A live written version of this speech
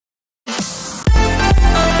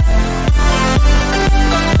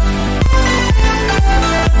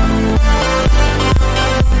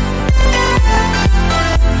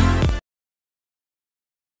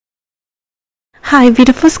Hi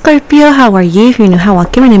beautiful Scorpio, how are you? If you're new, how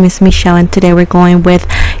welcome. My name is Michelle and today we're going with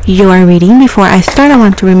your reading. Before I start, I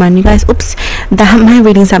want to remind you guys, that my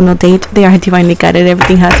readings have no date. They are divinely guided.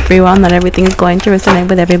 Everything has free will. Not everything is going to resonate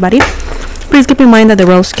with everybody. Please keep in mind that the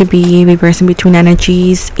roles could be reversing between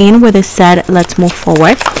energies. And with this said, let's move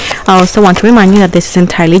forward. I also want to remind you that this is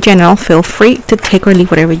entirely general. Feel free to take or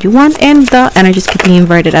leave whatever you want, and the energies could be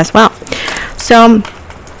inverted as well. So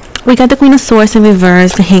we got the Queen of Swords in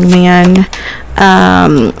reverse, the Hangman,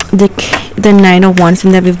 the Nine of Wands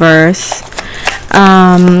in the reverse,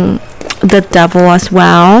 the Devil as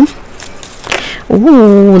well.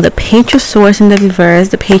 Ooh, the Page of Swords in the reverse,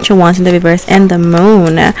 the Page of Wands in the reverse, and the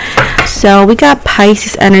Moon. So we got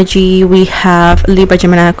Pisces energy, we have Libra,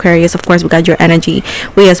 Gemini, Aquarius. Of course, we got your energy.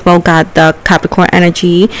 We as well got the Capricorn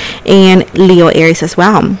energy and Leo, Aries as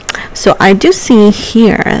well. So I do see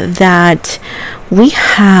here that we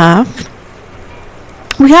have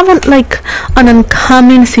an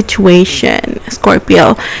uncommon situation,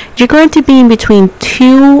 Scorpio. You're going to be in between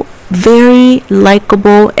two very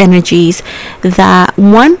likable energies, that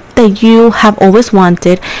one that you have always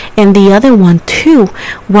wanted and the other one too.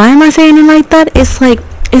 Why am I saying it like that?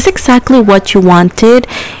 It's exactly what you wanted.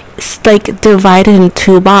 It's like divided in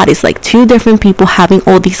two bodies, like two different people having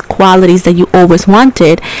all these qualities that you always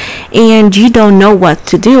wanted, and you don't know what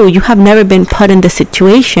to do. You have never been put in this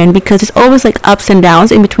situation because it's always like ups and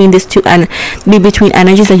downs in between these two and between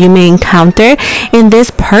energies that you may encounter. And this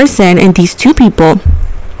person and these two people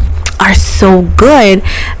are so good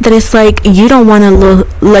that it's like you don't want to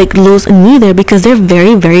lose neither, because they're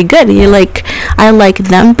very, very good. You're like, I like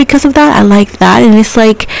them because of that, I like that, and it's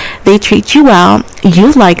like they treat you well,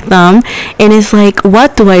 you like them, and it's like,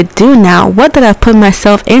 what do I do now? What did I put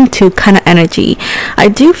myself into kind of energy. I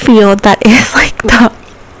do feel that it's like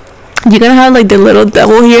you're gonna have like the little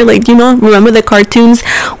devil here, like, you know, remember the cartoons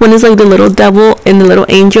when it's like the little devil and the little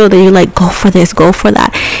angel that you like, go for this, go for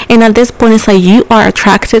that. And at this point it's like you are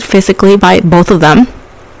attracted physically by both of them,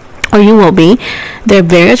 or you will be. They're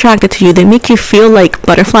very attracted to you. They make you feel like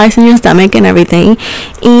butterflies in your stomach and everything,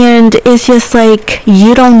 and it's just like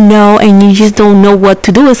you don't know, and you just don't know what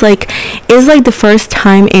to do. It's like the first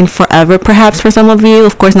time in forever, perhaps, for some of you.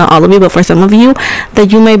 Of course not all of you, but for some of you,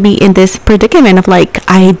 that you might be in this predicament of like,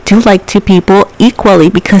 I do like two people equally,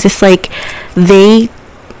 because it's like they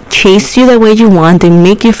chase you the way you want, they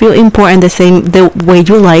make you feel important the way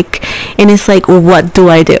you like, and it's like, what do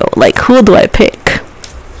I do? Like, who do I pick?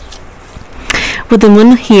 With the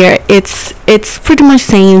Moon here, it's pretty much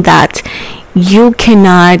saying that you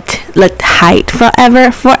cannot hide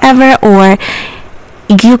forever, or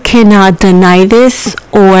you cannot deny this,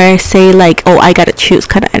 or say like, oh, I gotta choose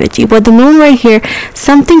kind of energy. But the Moon right here,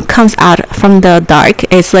 something comes out from the dark.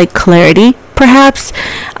 It's like clarity, perhaps,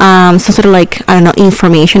 some sort of like, I don't know,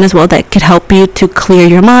 information as well that could help you to clear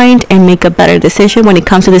your mind and make a better decision when it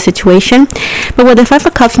comes to the situation. But with the Five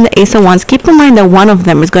of Cups and the Ace of Wands, keep in mind that one of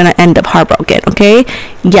them is going to end up heartbroken. Okay,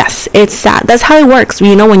 yes, it's sad. That's how it works.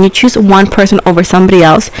 You know, when you choose one person over somebody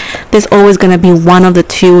else, there's always going to be one of the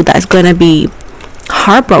two that's going to be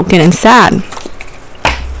heartbroken and sad.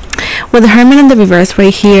 With the Hermit in the reverse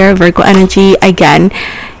right here, Virgo energy, again,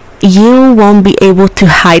 you won't be able to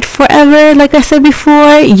hide forever. Like I said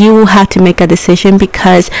before, you will have to make a decision,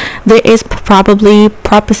 because there is probably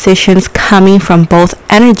propositions coming from both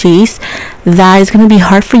energies that is going to be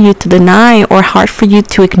hard for you to deny, or hard for you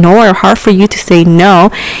to ignore, or hard for you to say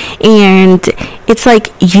no. And it's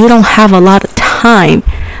like you don't have a lot of time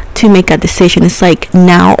to make a decision. It's like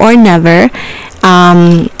now or never.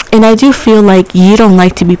 And I do feel like you don't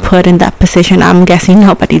like to be put in that position. I'm guessing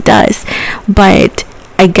nobody does, but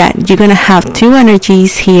again, you're gonna have two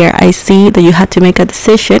energies here. I see that you have to make a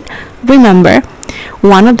decision. Remember,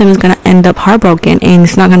 one of them is gonna end up heartbroken, and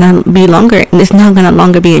it's not gonna be longer. It's not gonna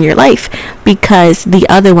longer be in your life, because the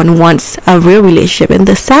other one wants a real relationship. And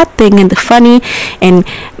the sad thing, and the funny and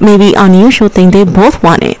maybe unusual thing, they both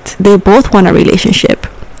want it. They both want a relationship.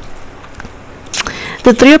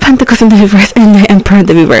 The Three of Pentacles in the reverse and the Emperor in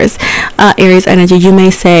the reverse, Aries energy. You may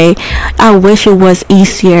say, I wish it was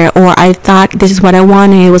easier, or I thought this is what I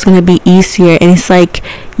wanted, it was going to be easier. And it's like,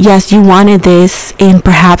 yes, you wanted this, and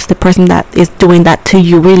perhaps the person that is doing that to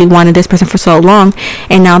you really wanted this person for so long,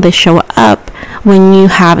 and now they show up when you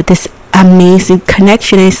have this amazing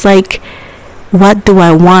connection. It's like, what do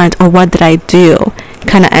I want, or what did I do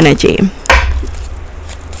kind of energy.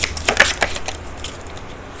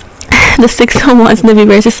 The Six of Wands in the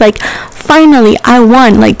reverse is like, finally I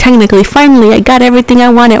won, like technically finally I got everything I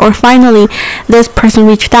wanted, or finally this person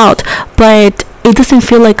reached out. But it doesn't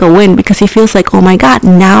feel like a win, because it feels like, oh my god,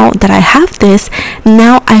 now that I have this,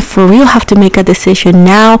 now I for real have to make a decision.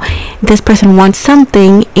 Now this person wants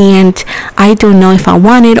something and I don't know if I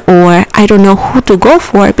want it, or I don't know who to go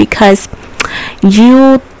for, because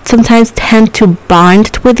you sometimes tend to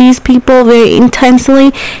bond with these people very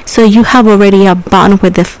intensely, so you have already a bond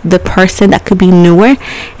with the person that could be newer,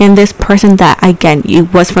 and this person that again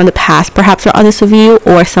it was from the past, perhaps for others of you,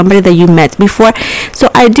 or somebody that you met before. So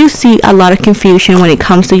I do see a lot of confusion when it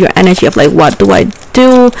comes to your energy of like, what do I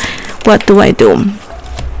do, what do I do?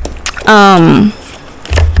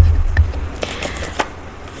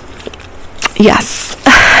 Yes.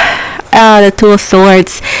 The Two of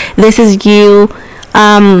Swords. This is you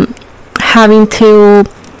having to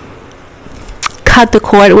cut the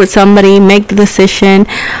cord with somebody, make the decision.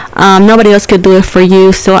 Nobody else could do it for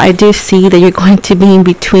you. So I do see that you're going to be in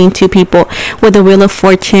between two people. With the Wheel of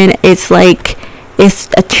Fortune, it's like it's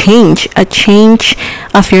a change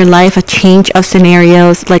of your life, a change of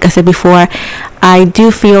scenarios. Like I said before, I do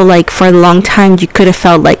feel like for a long time you could have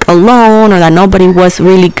felt like alone, or that nobody was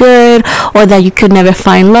really good, or that you could never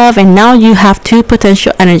find love, and now you have two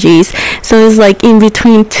potential energies. So it's like in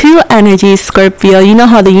between two energies, Scorpio. You know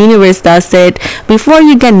how the universe does it. Before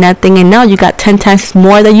you get nothing, and now you got 10 times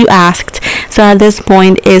more than you asked. So at this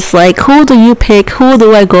point it's like, who do you pick? Who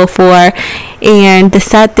do I go for? And the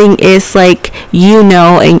sad thing is, like, you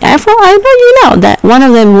know, and I know you know that one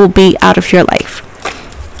of them will be out of your life.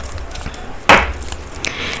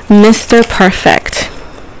 Mr. Perfect.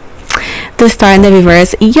 The Star in the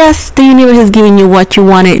reverse. Yes, the universe is giving you what you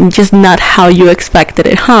wanted, and just not how you expected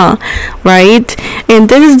it, huh? Right? And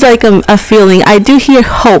this is like a feeling. I do hear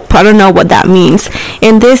hope. I don't know what that means.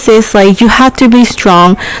 And this is like, you have to be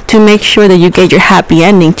strong to make sure that you get your happy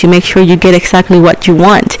ending, to make sure you get exactly what you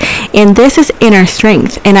want. And this is inner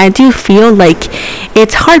strength. And I do feel like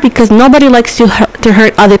it's hard, because nobody likes to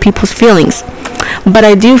hurt other people's feelings. But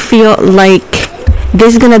I do feel like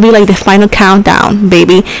this is gonna be like the final countdown,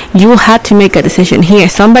 baby. You had to make a decision here.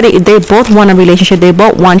 They both want a relationship. They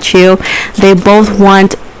both want you. They both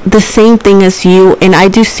want the same thing as you. And I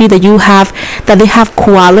do see that they have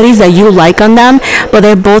qualities that you like on them, but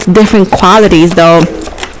they're both different qualities though.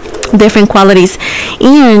 Different qualities,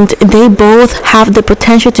 and they both have the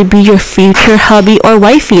potential to be your future hubby or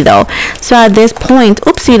wifey though. So at this point,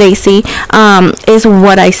 oopsie daisy, is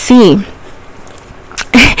what I see.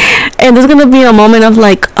 And there's gonna be a moment of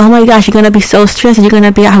like, oh my gosh, you're gonna be so stressed, and you're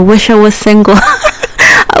gonna be, I wish I was single.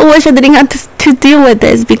 I wish I didn't have to deal with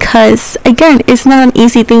this, because again, it's not an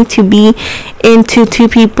easy thing to be into two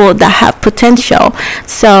people that have potential.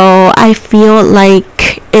 So I feel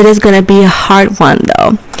like it is gonna be a hard one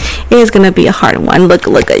though. It is gonna be a hard one.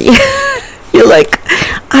 Look at you. You're like,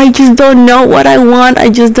 I just don't know what I want. I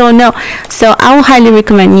just don't know. So I will highly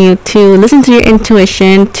recommend you to listen to your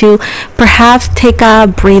intuition, to perhaps take a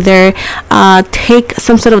breather, take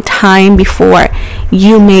some sort of time before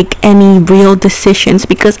you make any real decisions,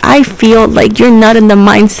 because I feel like you're not in the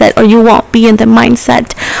mindset, or you won't be in the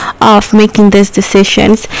mindset of making these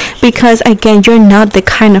decisions, because again, you're not the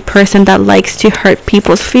kind of person that likes to hurt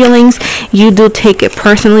people's feelings. You do take it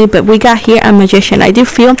personally, but we got here a Magician. I do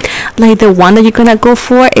feel like the one that you're gonna go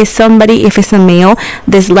for is somebody, if it's a male,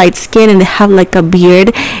 this light skin, and they have like a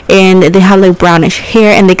beard, and they have like brownish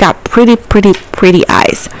hair, and they got pretty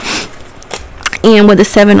eyes. And with the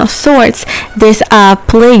Seven of Swords, there's a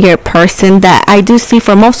player person that I do see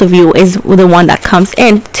for most of you is the one that comes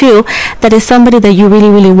in too. That is somebody that you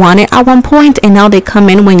really wanted at one point, and now they come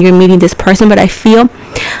in when you're meeting this person. But I feel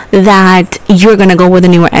that you're gonna go with a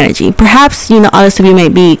newer energy. Perhaps, you know, others of you may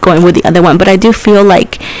be going with the other one, but I do feel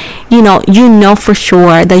like, you know for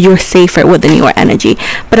sure that you're safer with the newer energy.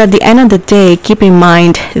 But at the end of the day, keep in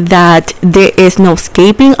mind that there is no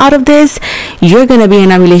escaping out of this. You're gonna be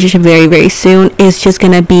in a relationship very soon. It's just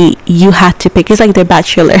gonna be, you have to pick. It's like The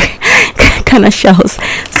Bachelor kind of shows.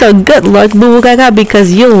 So good luck, boo gaga,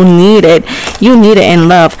 because you need it in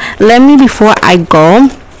love. Before I go,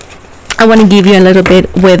 I want to give you a little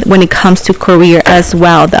bit with when it comes to career as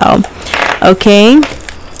well though. Okay,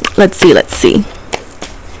 let's see.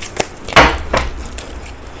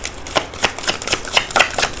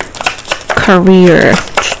 Career.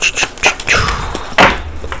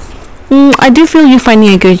 I do feel you're finding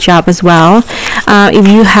a good job as well. If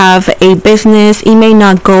you have a business, it may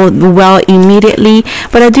not go well immediately,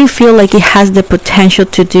 but I do feel like it has the potential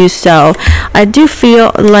to do so. I do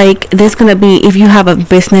feel like there's gonna be, if you have a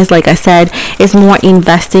business, like I said, it's more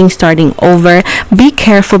investing, starting over. Be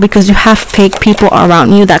careful, because you have fake people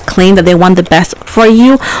around you that claim that they want the best for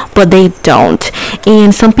you, but they don't.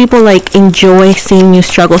 and some people like enjoy seeing you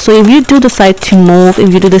struggle. So if you do decide to move,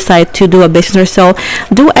 if you do decide to do a business or so,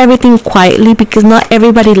 do everything quietly, because not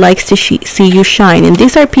everybody likes to see you shine, and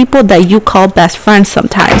these are people that you call best friends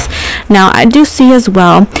sometimes. Now I do see as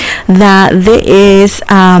well that there is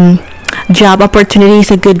job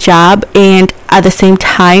opportunities, a good job, and at the same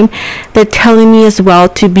time they're telling me as well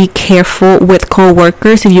to be careful with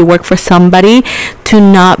co-workers. If you work for somebody, to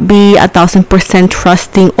not be 1000%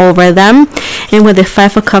 trusting over them. And with the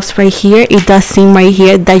 5 of Cups right here, it does seem right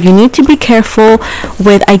here that you need to be careful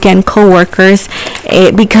with, again, co-workers,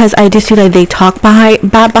 because I just feel like they talk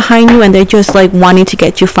behind you, and they're just like wanting to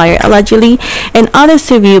get you fired allegedly. And others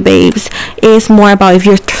of you babes is more about, if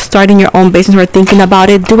you're starting your own business or thinking about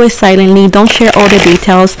it, do it silently. Don't share all the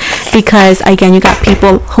details, because again, you got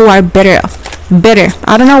people who are bitter.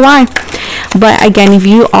 I don't know why, but again, if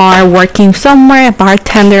you are working somewhere, a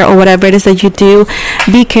bartender or whatever it is that you do,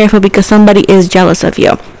 be careful, because somebody is jealous of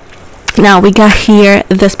you. Now we got here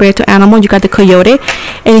the spiritual animal. You got the coyote,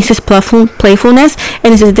 and it says playfulness,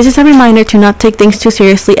 and it says this is a reminder to not take things too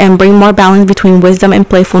seriously and bring more balance between wisdom and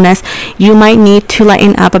playfulness. You might need to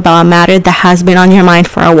lighten up about a matter that has been on your mind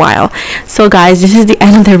for a while. So guys, this is the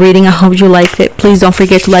end of the reading. I hope you liked it. Please don't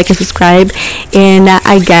forget to like and subscribe, and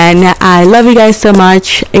again, I love you guys so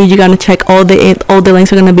much. You're gonna check all the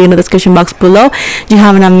links are gonna be in the description box below. You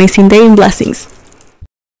have an amazing day, and blessings.